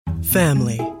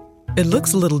Family. It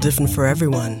looks a little different for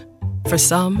everyone. For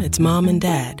some, it's mom and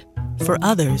dad. For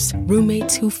others,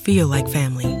 roommates who feel like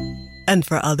family. And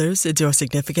for others, it's your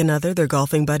significant other, their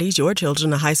golfing buddies, your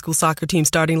children, a high school soccer team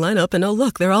starting lineup, and oh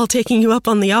look, they're all taking you up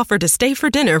on the offer to stay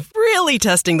for dinner, really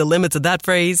testing the limits of that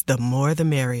phrase, the more the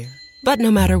merrier. But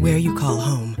no matter where you call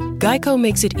home, Geico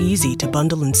makes it easy to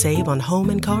bundle and save on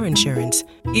home and car insurance.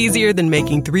 Easier than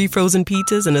making 3 frozen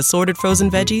pizzas and assorted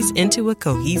frozen veggies into a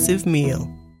cohesive meal.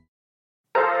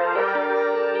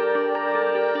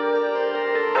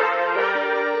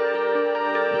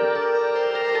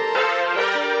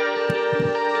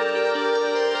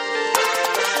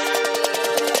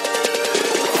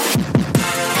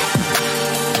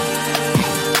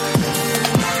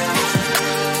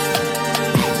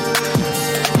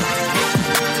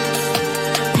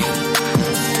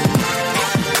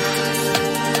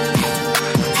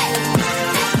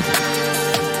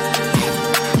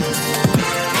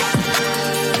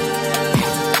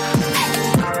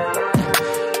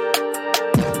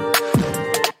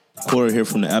 Here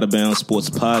from the Out of Bounds Sports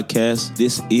Podcast.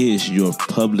 This is your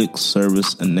public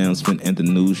service announcement and the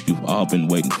news you've all been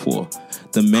waiting for.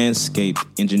 The Manscaped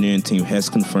engineering team has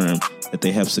confirmed that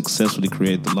they have successfully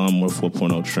created the Lawnmower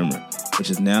 4.0 trimmer, which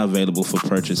is now available for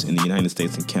purchase in the United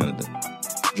States and Canada.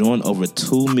 Join over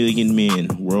 2 million men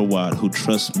worldwide who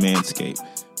trust Manscaped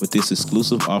with this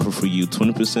exclusive offer for you,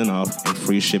 20% off and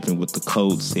free shipping with the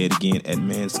code Say It Again at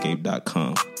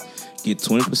manscaped.com. Get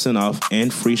 20% off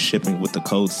and free shipping with the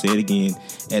code Say It Again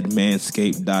at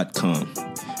manscaped.com.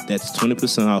 That's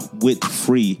 20% off with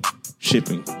free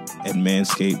shipping at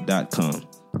manscaped.com.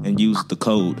 And use the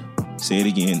code Say It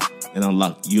Again and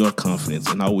unlock your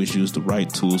confidence. And always use the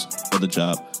right tools for the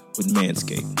job with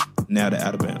Manscaped. Now to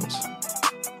Out of Bounds.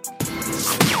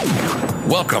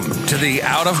 Welcome to the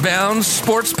Out of Bounds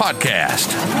Sports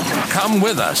Podcast. Come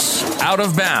with us, Out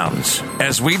of Bounds,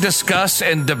 as we discuss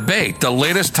and debate the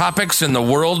latest topics in the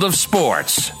world of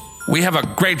sports. We have a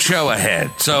great show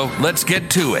ahead, so let's get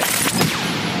to it.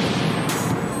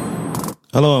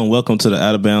 Hello and welcome to the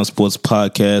Out of Bounds Sports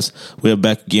Podcast. We are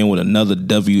back again with another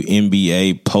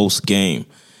WNBA post game.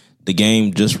 The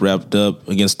game just wrapped up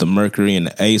against the Mercury and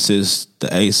the Aces.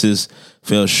 The Aces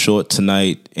fell short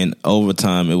tonight in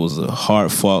overtime. It was a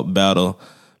hard-fought battle,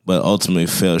 but ultimately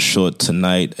fell short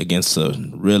tonight against a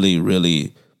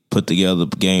really put-together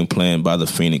game plan by the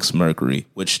Phoenix Mercury,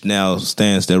 which now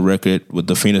stands their record with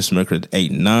the Phoenix Mercury at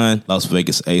 8-9, Las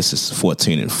Vegas Aces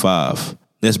 14-5.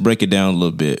 Let's break it down a little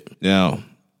bit. Now,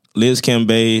 Liz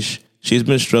Cambage, she's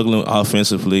been struggling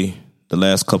offensively the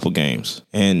last couple games,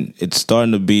 and it's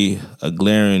starting to be a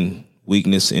glaring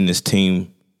weakness in this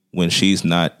team when she's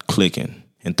not clicking.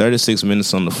 In 36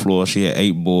 minutes on the floor, she had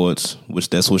 8 boards, which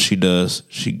that's what she does.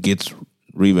 She gets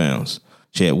rebounds.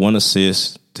 She had 1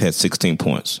 assist, had 16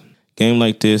 points. Game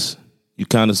like this, you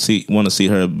kind of want to see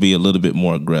her be a little bit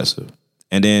more aggressive.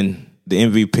 And then the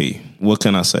MVP, what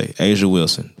can I say? A'ja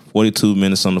Wilson, 42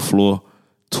 minutes on the floor,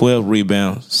 12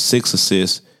 rebounds, 6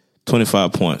 assists,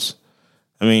 25 points.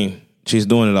 I mean, she's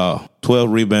doing it all.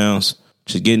 12 rebounds,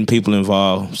 she's getting people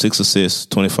involved, 6 assists,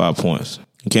 25 points.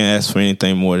 You can't ask for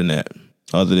anything more than that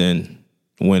other than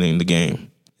winning the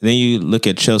game. Then you look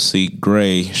at Chelsea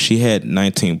Gray. She had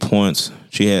 19 points.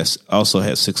 She also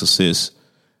had 6 assists,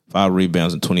 5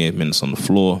 rebounds, and 28 minutes on the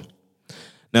floor.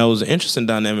 Now, it was an interesting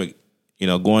dynamic,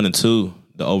 going into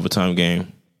the overtime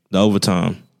game. The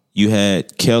overtime, you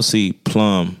had Kelsey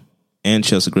Plum and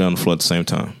Chelsea Gray on the floor at the same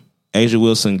time. A'ja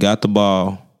Wilson got the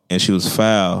ball, and she was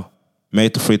fouled,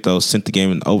 made the free throw, sent the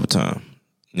game in overtime.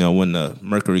 When the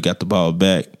Mercury got the ball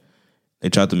back, they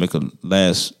tried to make a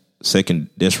last-second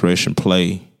desperation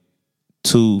play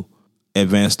to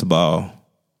advance the ball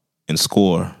and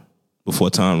score before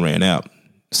time ran out,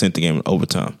 sent the game in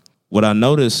overtime. What I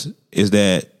noticed is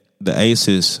that the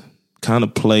Aces kind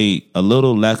of played a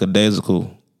little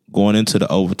lackadaisical going into the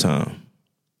overtime.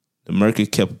 The Mercury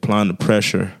kept applying the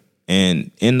pressure,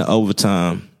 and in the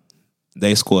overtime,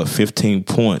 they scored 15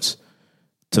 points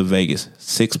to Vegas,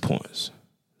 6 points.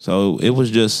 So it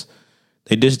was just,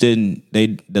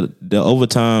 the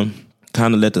overtime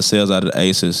kind of let the sails out of the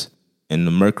Aces, and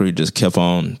the Mercury just kept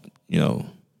on,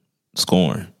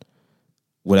 scoring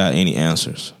without any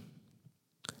answers.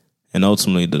 And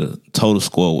ultimately, the total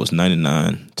score was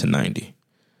 99-90.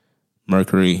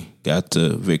 Mercury got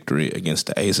the victory against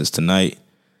the Aces tonight.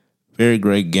 Very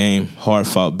great game,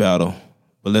 hard-fought battle,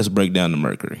 but let's break down the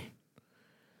Mercury.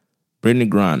 Brittany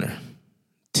Griner,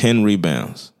 10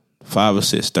 rebounds, 5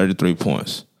 assists, 33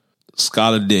 points.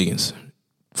 Skylar Diggins,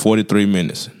 43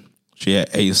 minutes. She had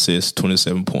 8 assists,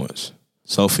 27 points.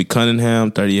 Sophie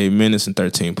Cunningham, 38 minutes and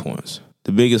 13 points.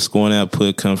 the biggest scoring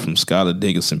output comes from Skylar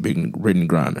Diggins and Brittany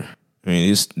Griner. I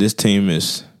mean, this team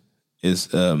is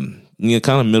kind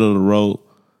of middle of the road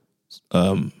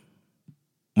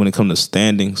when it comes to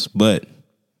standings, but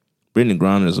Brittany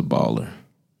Griner is a baller.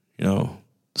 You know,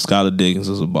 Skylar Diggins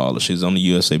is a baller. She's on the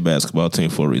USA basketball team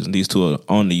for a reason. These two are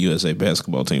on the USA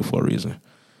basketball team for a reason.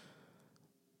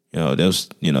 That's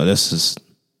just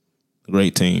a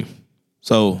great team.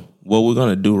 So what we're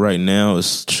gonna do right now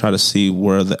is try to see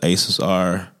where the Aces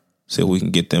are, see if we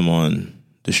can get them on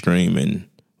the stream, and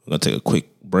we're gonna take a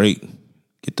quick break,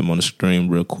 get them on the stream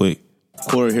real quick.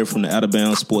 Corey here from the Out of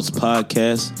Bounds Sports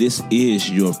Podcast. This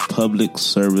is your public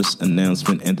service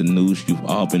announcement and the news you've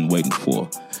all been waiting for.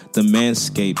 The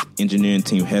Manscaped engineering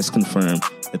team has confirmed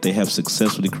that they have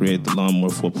successfully created the Lawnmower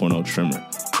 4.0 trimmer,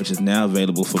 which is now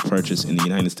available for purchase in the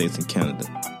United States and Canada.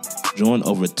 Join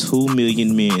over 2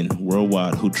 million men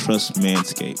worldwide who trust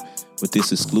Manscaped with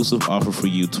this exclusive offer for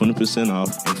you, 20%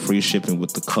 off and free shipping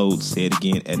with the code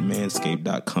SAYITAGAIN at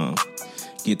manscaped.com.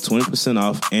 Get 20%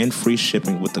 off and free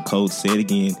shipping with the code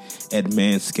SAYITAGAIN at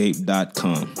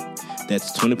manscaped.com.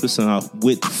 That's 20% off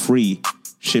with free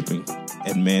shipping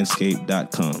at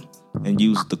manscaped.com. And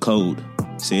use the code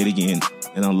SAYITAGAIN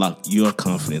and unlock your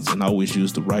confidence, and always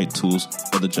use the right tools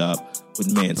for the job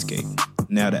with Manscaped.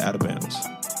 Now to Out of Bounds.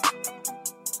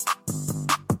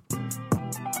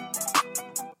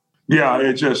 Yeah,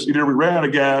 it just either we ran out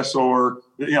of gas or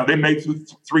they made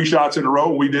 3 shots in a row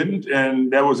and we didn't,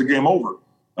 and that was the game over.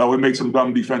 We made some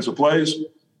dumb defensive plays,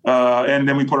 and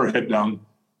then we put our head down.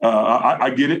 I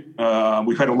get it.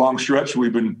 We've had a long stretch.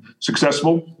 We've been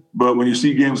successful, but when you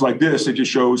see games like this, it just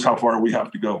shows how far we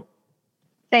have to go.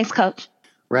 Thanks, Coach.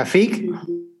 Rafiq?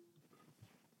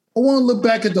 I want to look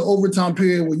back at the overtime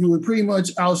period where you were pretty much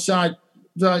outshot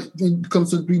when it comes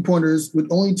to three-pointers, with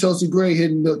only Chelsea Gray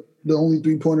hitting the only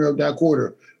three-pointer of that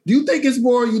quarter. Do you think it's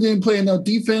more you didn't play enough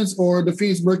defense, or the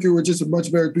Phoenix Mercury were just a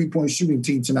much better three-point shooting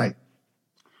team tonight?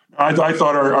 I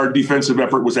thought our defensive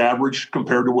effort was average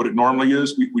compared to what it normally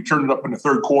is. We turned it up in the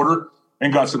third quarter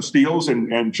and got some steals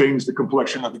and changed the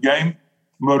complexion of the game.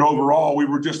 But overall, we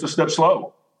were just a step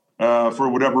slow for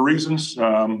whatever reasons. We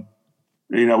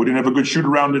didn't have a good shoot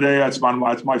around today. That's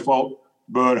my fault.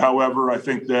 But however, I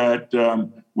think that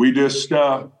we just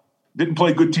didn't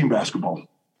play good team basketball.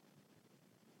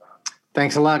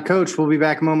 Thanks a lot, Coach. We'll be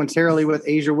back momentarily with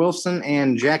Asia Wilson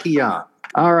and Jackie Young.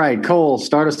 All right, Cole,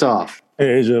 start us off.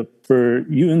 Hey, Asia, for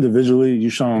you individually,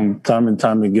 you've shown time and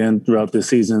time again throughout this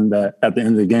season that at the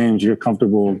end of the games, you're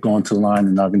comfortable going to the line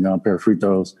and knocking down a pair of free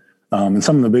throws in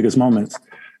some of the biggest moments.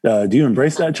 Do you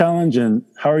embrace that challenge, and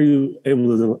how are you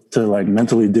able to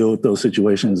mentally deal with those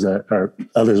situations that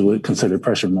others would consider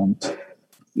pressure moments?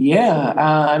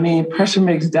 Yeah, pressure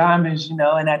makes diamonds,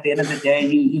 and at the end of the day,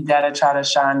 you got to try to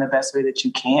shine the best way that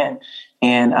you can.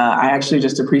 And I actually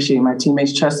just appreciate my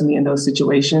teammates trusting me in those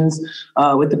situations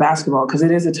with the basketball, because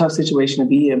it is a tough situation to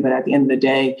be in. But at the end of the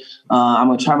day, I'm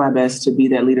going to try my best to be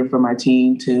that leader for my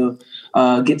team to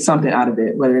get something out of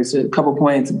it, whether it's a couple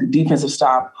points, defensive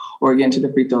stop, or getting to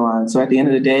the free throw line. So at the end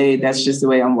of the day, that's just the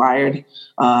way I'm wired.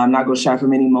 I'm not going to shy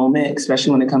from any moment,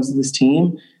 especially when it comes to this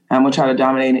team. I'm going to try to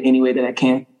dominate in any way that I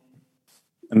can.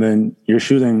 And then you're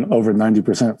shooting over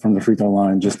 90% from the free throw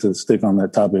line, just to stick on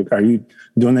that topic. Are you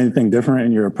doing anything different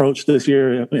in your approach this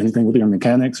year? Anything with your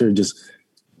mechanics, or just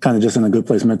in a good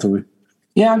place mentally?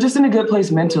 Yeah, I'm just in a good place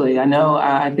mentally.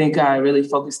 I think I really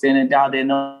focused in and dialed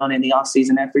in on in the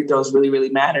offseason that free throws really, really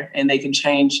matter, and they can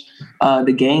change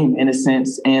the game in a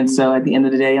sense. And so at the end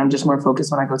of the day, I'm just more focused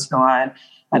when I go to the line.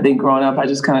 I think growing up, I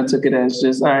just kind of took it as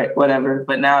just, all right, whatever.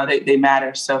 But now they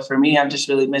matter. So for me, I'm just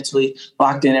really mentally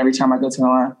locked in every time I go to the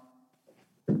line.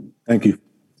 Thank you.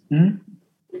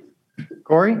 Mm-hmm.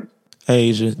 Corey? Hey,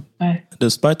 Asia. Hi.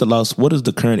 Despite the loss, what is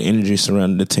the current energy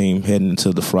surrounding the team heading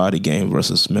into the Friday game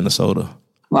versus Minnesota?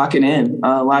 Locking in.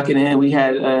 We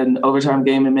had an overtime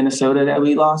game in Minnesota that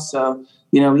we lost. So,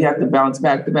 we have to bounce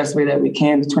back the best way that we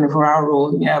can. The 24-hour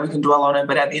rule, we can dwell on it.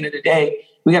 But at the end of the day,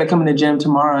 we got to come in the gym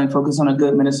tomorrow and focus on a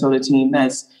good Minnesota team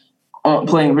that's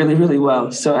playing really, really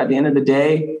well. So at the end of the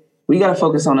day, we got to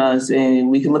focus on us,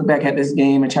 and we can look back at this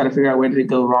game and try to figure out where did it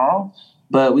go wrong.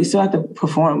 But we still have to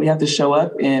perform. We have to show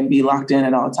up and be locked in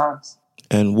at all times.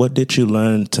 And what did you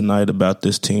learn tonight about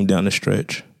this team down the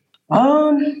stretch?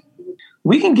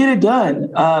 We can get it done,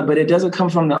 but it doesn't come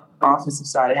from the offensive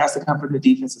side. It has to come from the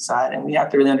defensive side, and we have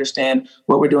to really understand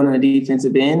what we're doing on the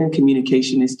defensive end, and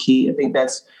communication is key. I think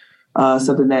that's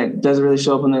something that doesn't really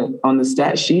show up on the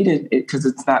stat sheet because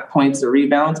it's not points or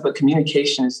rebounds, but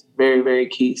communication is very, very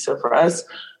key. So for us,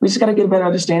 we just got to get a better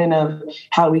understanding of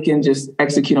how we can just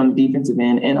execute on the defensive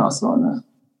end and also on the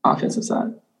offensive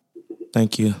side.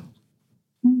 Thank you.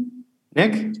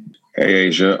 Nick? Hey,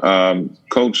 Asia.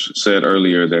 Coach said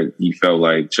earlier that he felt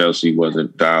like Chelsea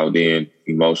wasn't dialed in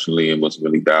emotionally and wasn't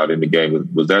really dialed in the game.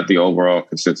 Was that the overall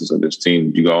consensus of this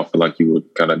team? Do you all feel like you were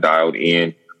kind of dialed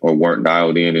in or weren't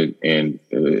dialed in, and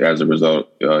as a result,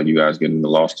 you guys getting the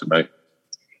loss tonight?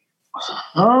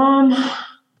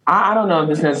 I don't know if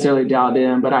it's necessarily dialed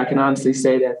in, but I can honestly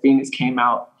say that Phoenix came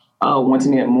out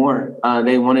wanting it more.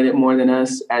 They wanted it more than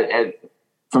us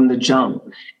from the jump,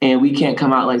 and we can't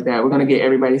come out like that. We're going to get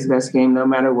everybody's best game no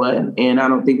matter what, and I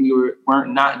don't think we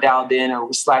weren't not dialed in or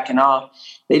were slacking off.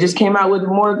 They just came out with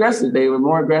more aggressive. They were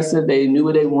more aggressive. They knew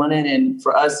what they wanted, and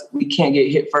for us, we can't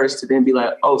get hit first to then be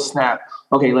like, oh, snap,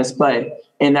 okay, let's play.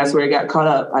 And that's where it got caught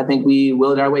up. I think we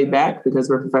willed our way back because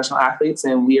we're professional athletes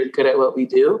and we are good at what we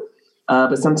do.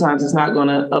 But sometimes it's not going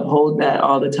to uphold that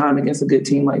all the time against a good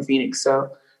team like Phoenix. So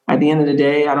at the end of the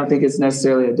day, I don't think it's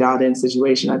necessarily a dialed-in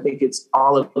situation. I think it's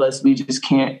all of us. We just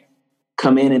can't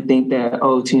come in and think that,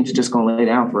 oh, teams are just going to lay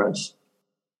down for us.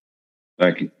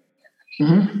 Thank you.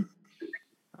 Mm-hmm.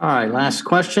 All right, last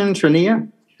question,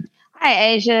 Trania.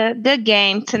 Hi, Asia. Good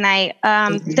game tonight.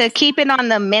 To keep it on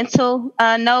the mental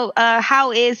note,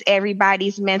 how is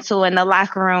everybody's mental in the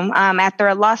locker room after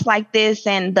a loss like this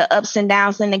and the ups and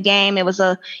downs in the game? It was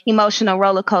a emotional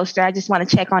roller coaster. I just want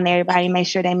to check on everybody and make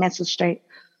sure they mental straight.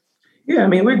 Yeah, I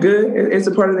mean, we're good. It's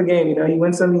a part of the game. You know, you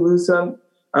win some, you lose some.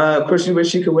 Of course, you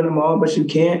wish you could win them all, but you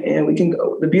can't. And we can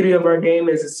go. The beauty of our game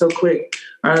is it's so quick.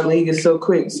 Our league is so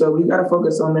quick. So we got to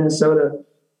focus on Minnesota.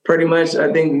 Pretty much,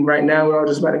 I think right now we're all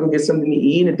just about to go get something to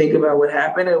eat and think about what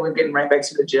happened, and we're getting right back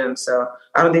to the gym. So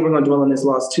I don't think we're going to dwell on this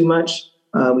loss too much.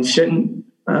 We shouldn't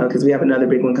because we have another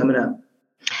big one coming up.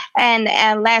 And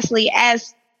lastly,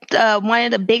 as one of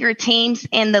the bigger teams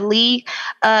in the league,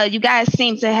 you guys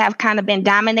seem to have kind of been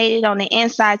dominated on the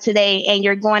inside today, and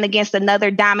you're going against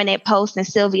another dominant post in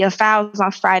Sylvia Fowles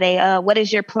on Friday. What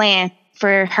is your plan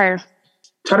for her?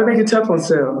 Try to make it tough on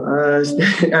Sil.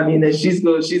 I mean, she's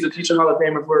a future Hall of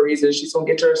Famer for a reason. She's going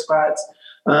to get to her spots.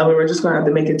 But we're just going to have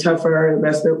to make it tough for her in the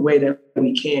best way that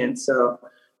we can. So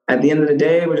at the end of the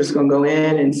day, we're just going to go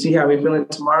in and see how we're feeling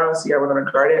tomorrow, see how we're going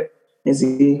to guard it, and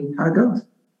see how it goes.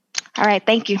 All right.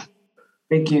 Thank you.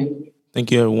 Thank you.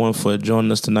 Thank you, everyone, for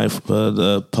joining us tonight for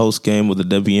the post game with the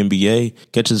WNBA.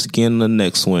 Catch us again in the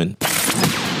next one.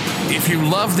 If you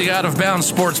love the Out of Bounds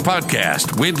Sports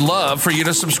Podcast, we'd love for you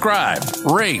to subscribe,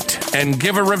 rate, and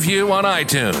give a review on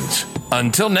iTunes.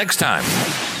 Until next time.